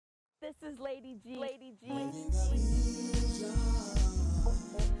This is Lady G. Lady G.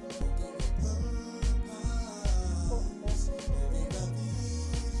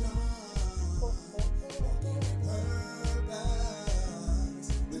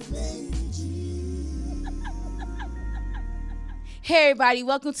 Hey everybody,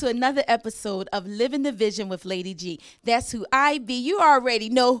 welcome to another episode of Living the Vision with Lady G. That's who I be. You already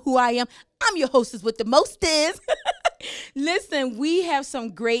know who I am. I'm your hostess with the mostest. Listen, we have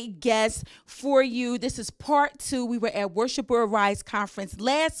some great guests for you. This is part two. We were at Worship or Arise conference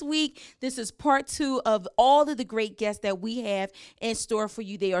last week. This is part two of all of the great guests that we have in store for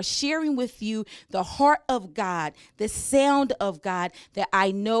you. They are sharing with you the heart of God, the sound of God that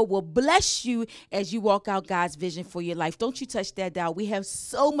I know will bless you as you walk out God's vision for your life. Don't you touch that dial. We have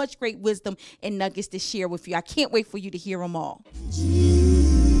so much great wisdom and nuggets to share with you. I can't wait for you to hear them all.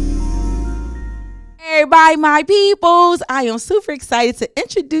 Everybody, my peoples, I am super excited to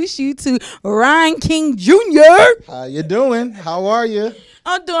introduce you to Ryan King Jr. How you doing? How are you?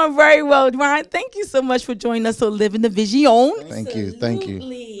 I'm doing very well, Ryan. Thank you so much for joining us on Living the Vision. Thank you. Thank you.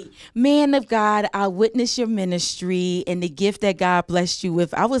 Absolutely. Man of God, I witnessed your ministry and the gift that God blessed you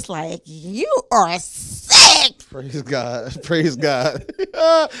with. I was like, you are sick. Praise God. Praise God.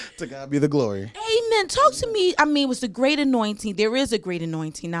 To God be the glory. Amen. Talk to me. I mean, it was the great anointing. There is a great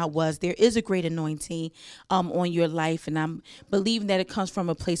anointing. There is a great anointing on your life. And I'm believing that it comes from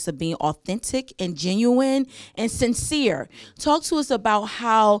a place of being authentic and genuine and sincere. Talk to us about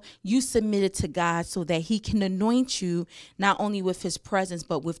how you submitted to God so that he can anoint you not only with his presence,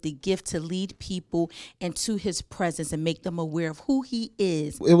 but with the gift to lead people into his presence and make them aware of who he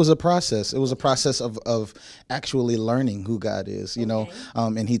is. It was a process. It was a process of actually learning who God is, you know,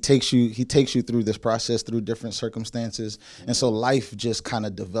 and he takes you through this process through different circumstances. And so life just kind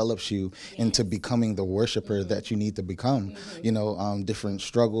of develops you into becoming the worshiper that you need to become, you know, different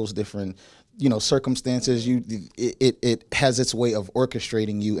struggles, different circumstances. It has its way of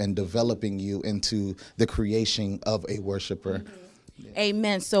orchestrating you and developing you into the creation of a worshiper.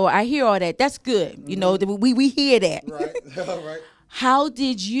 Amen. So I hear all that. That's good. You know, we hear that. Right. All right. How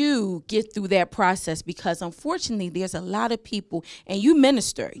did you get through that process? Because unfortunately, there's a lot of people, and you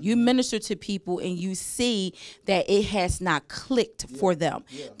minister to people, and you see that it has not clicked for them.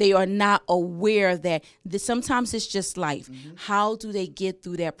 They are not aware that sometimes it's just life. How do they get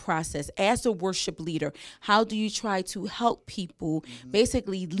through that process? As a worship leader, how do you try to help people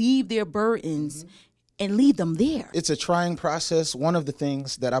basically leave their burdens and leave them there? It's a trying process. One of the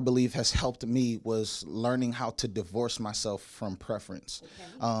things that I believe has helped me was learning how to divorce myself from preference.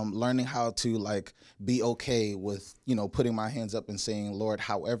 Learning how to be okay with, putting my hands up and saying, Lord,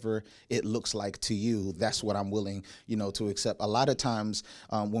 however it looks like to you, that's what I'm willing, to accept. A lot of times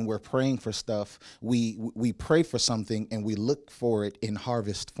when we're praying for stuff, we pray for something and we look for it in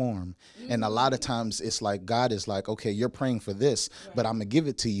harvest form. And a lot of times it's like God is like, okay, you're praying for this, but I'm going to give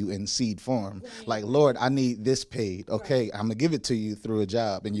it to you in seed form. Like, Lord, I need this paid. Okay, I'm gonna give it to you through a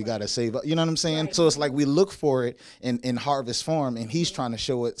job, and you gotta save up. You know what I'm saying? So it's like we look for it in harvest form, and he's trying to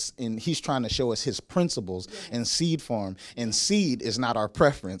show us, his principles in seed form. And seed is not our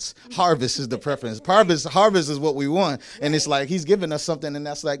preference. Harvest is the preference. Harvest is what we want. And it's like he's giving us something, and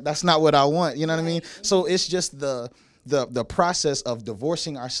that's not what I want. You know what I mean? So it's just the process of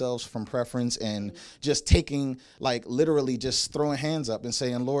divorcing ourselves from preference and just taking, literally just throwing hands up and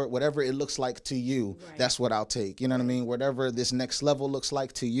saying, Lord, whatever it looks like to you, that's what I'll take. You know what I mean? Whatever this next level looks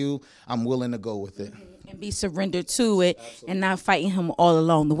like to you, I'm willing to go with it. And be surrendered to it. Absolutely. And not fighting him all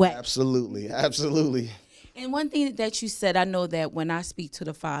along the way. Absolutely. Absolutely. And one thing that you said, I know that when I speak to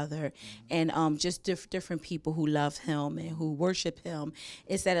the Father and just different people who love him and who worship him,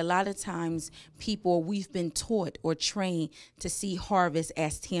 is that a lot of times we've been taught or trained to see harvest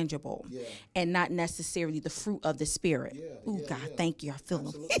as tangible and not necessarily the fruit of the Spirit. God, thank you. I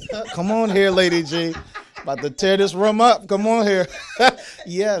feel him. Come on here, Lady G. About to tear this room up. Come on here.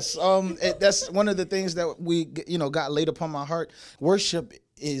 Yes, that's one of the things that we, got laid upon my heart. Worship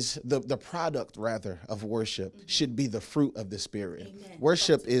is the product rather of worship should be the fruit of the Spirit. Amen.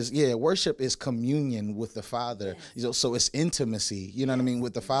 Worship is communion with the Father. Yes. So it's intimacy, what I mean,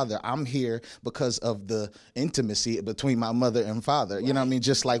 with the Father. I'm here because of the intimacy between my mother and father, you know what I mean,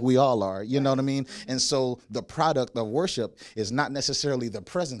 just like we all are, you know what I mean? And so the product of worship is not necessarily the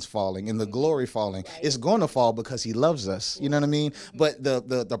presence falling and the glory falling. It's going to fall because he loves us, you know what I mean? But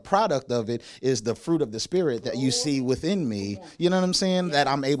the product of it is the fruit of the Spirit that you see within me, you know what I'm saying, that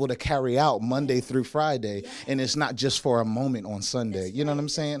I'm able to carry out Monday through Friday, and it's not just for a moment on Sunday. You know what I'm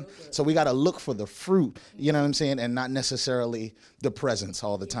saying? So we got to look for the fruit, you know what I'm saying, and not necessarily the presence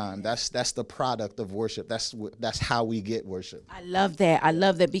all the time. That's the product of worship. That's how we get worship. I love that. I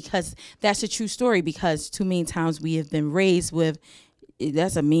love that, because that's a true story, because too many times we have been raised with,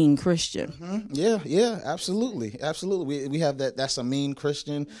 that's a mean Christian. Yeah, absolutely. We have that. That's a mean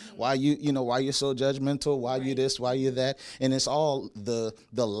Christian. Why why you're so judgmental? Why you this? Why you that? And it's all the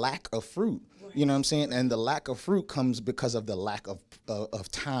lack of fruit. You know what I'm saying? And the lack of fruit comes because of the lack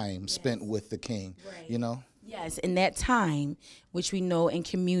of time spent with the King. You know. Yes, and that time, which we know in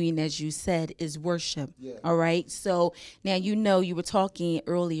communion, as you said, is worship. All right. So now, you were talking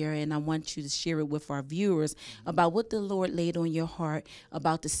earlier, and I want you to share it with our viewers about what the Lord laid on your heart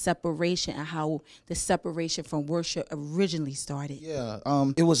about the separation and how the separation from worship originally started. Yeah.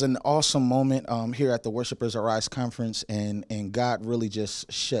 It was an awesome moment here at the Worshipers Arise conference, and God really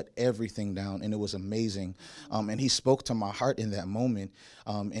just shut everything down, and it was amazing. And He spoke to my heart in that moment,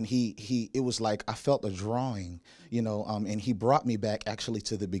 and it was like I felt a drawing. And He brought me back actually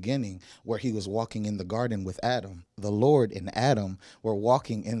to the beginning where He was walking in the garden with Adam. The Lord and Adam were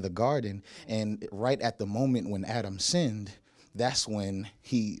walking in the garden, and right at the moment when Adam sinned, that's when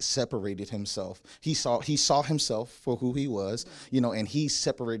He separated Himself. He saw Himself for who He was, and He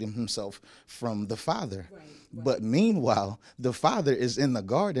separated Himself from the Father. But meanwhile, the Father is in the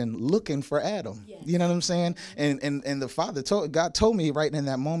garden looking for Adam. You know what I'm saying? And the Father God told me right in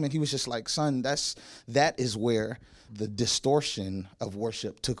that moment, He was just like, son, that is where the distortion of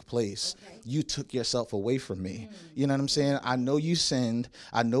worship took place. You took yourself away from me. You know what I'm saying? I know you sinned.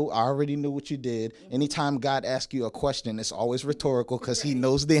 I already knew what you did. Anytime God asks you a question, it's always rhetorical because He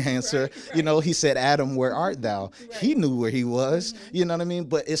knows the answer. He said, Adam, where art thou? He knew where he was. You know what I mean?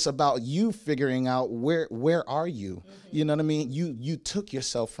 But it's about you figuring out where are you? You know what I mean? You took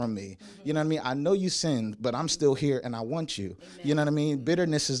yourself from me. You know what I mean? I know you sinned, but I'm still here and I want you. You know what I mean?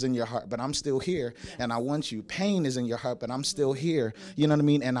 Bitterness is in your heart, but I'm still here and I want you. Pain is in your heart, but I'm still here. You know what I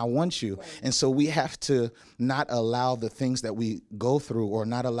mean? And I want you. And so we have to not allow the things that we go through, or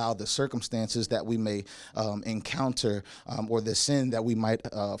not allow the circumstances that we may encounter, or the sin that we might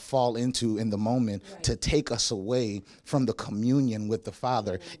fall into in the moment, to take us away from the communion with the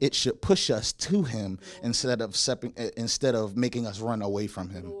Father. It should push us to Him instead of making us run away from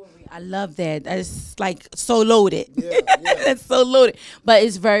Him. I love that. That's like so loaded. That's so loaded. But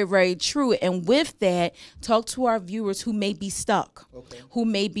it's very, very true. And with that, talk to our viewers who may be stuck, who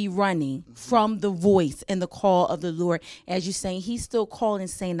may be running from the voice and the call of the Lord. As you're saying, He's still calling,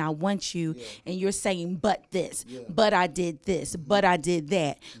 saying, I want you. And you're saying, but this, but I did this, but I did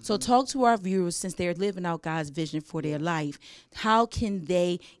that. So talk to our viewers, since they're living out God's vision for their life. How can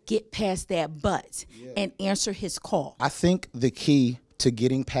they get past that but and answer His call? I think the key to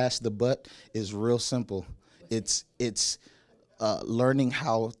getting past the but is real simple. It's learning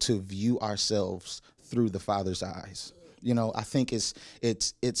how to view ourselves through the Father's eyes. I think it's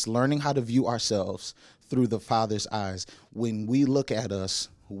learning how to view ourselves through the Father's eyes. When we look at us,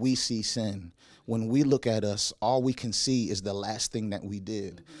 we see sin. When we look at us, all we can see is the last thing that we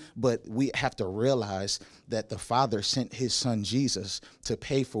did. But we have to realize that the Father sent His Son Jesus to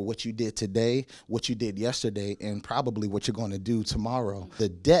pay for what you did today, what you did yesterday, and probably what you're going to do tomorrow. The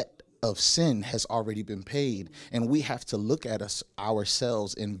debt of sin has already been paid, and we have to look at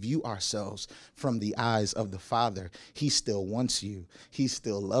ourselves and view ourselves from the eyes of the Father. He still wants you. He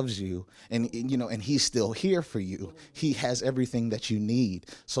still loves you, and He's still here for you. He has everything that you need.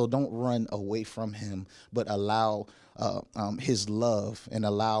 So don't run away from Him, but allow His love and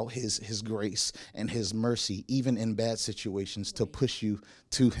allow His grace and His mercy, even in bad situations, to push you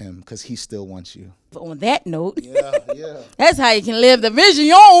to Him, because He still wants you. On that note, yeah. That's how you can live the vision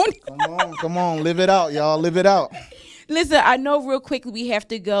you're on. Come on, live it out, y'all. Live it out. Listen, I know real quickly we have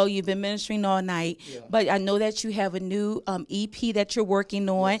to go. You've been ministering all night, but I know that you have a new EP that you're working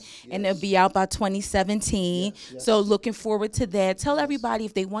on, and it'll be out by 2017. So looking forward to that. Tell everybody,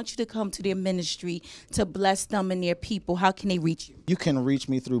 if they want you to come to their ministry to bless them and their people, how can they reach you? You can reach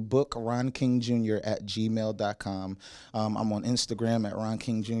me through bookronkingjr@gmail.com. I'm on Instagram at Ron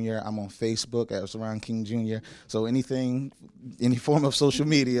King Jr. I'm on Facebook as Ron King Jr. So any form of social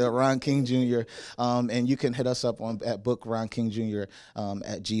media, Ron King Jr. And you can hit us up at bookronkingjr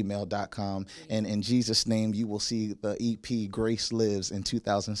at gmail.com. And in Jesus' name, you will see the EP Grace Lives in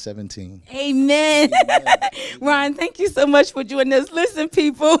 2017. Amen. Ron, thank you so much for joining us. Listen,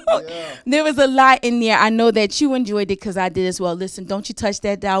 people, there was a lot in there. I know that you enjoyed it because I did as well. Listen, don't you touch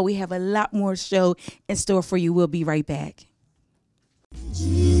that dial. We have a lot more show in store for you. We'll be right back.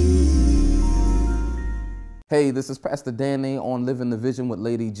 Hey, this is Pastor Danny on Living the Vision with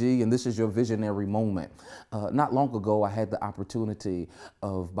Lady G, and this is your visionary moment. Not long ago, I had the opportunity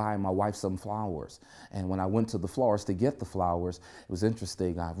of buying my wife some flowers. And when I went to the florist to get the flowers, it was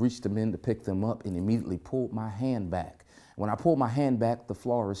interesting. I reached them in to pick them up and immediately pulled my hand back. When I pulled my hand back, the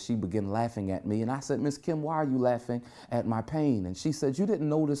florist, she began laughing at me. And I said, Miss Kim, why are you laughing at my pain? And she said, you didn't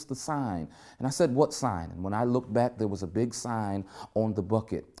notice the sign. And I said, what sign? And when I looked back, there was a big sign on the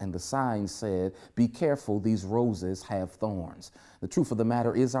bucket. And the sign said, be careful, these roses have thorns. The truth of the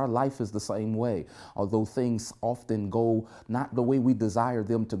matter is our life is the same way. Although things often go not the way we desire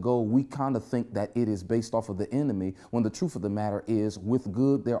them to go, we kind of think that it is based off of the enemy, when the truth of the matter is with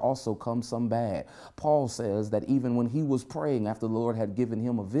good, there also comes some bad. Paul says that even when he was praying after the Lord had given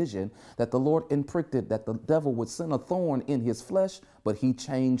him a vision, that the Lord imprinted that the devil would send a thorn in his flesh, but he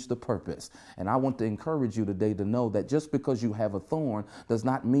changed the purpose. And I want to encourage you today to know that just because you have a thorn does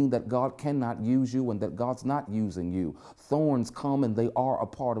not mean that God cannot use you and that God's not using you. Thorns come and they are a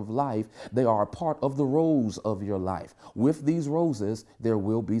part of life. They are a part of the rose of your life. With these roses, there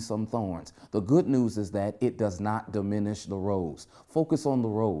will be some thorns. The good news is that it does not diminish the rose. Focus on the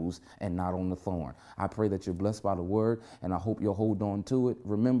rose and not on the thorn. I pray that you're blessed by the word, and I hope you'll hold on to it.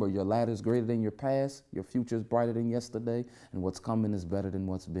 Remember, your ladder is greater than your past, your future is brighter than yesterday, and what's coming is better than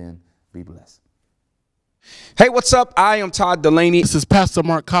what's been. Be blessed. Hey, what's up? I am Todd Delaney. This is Pastor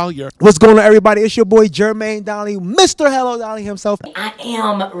Mark Collier. What's going on, everybody? It's your boy Jermaine Donnelly, Mr. Hello Donnelly himself. I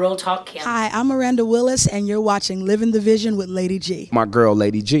am Real Talk Kim. Hi, I'm Miranda Willis, and you're watching Living the Vision with Lady G. My girl,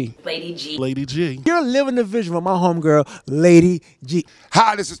 Lady G. Lady G. Lady G. You're living the vision with my homegirl, Lady G.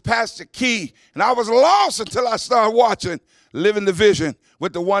 Hi, this is Pastor Key, and I was lost until I started watching Living the Vision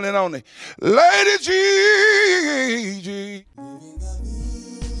with the one and only Lady G.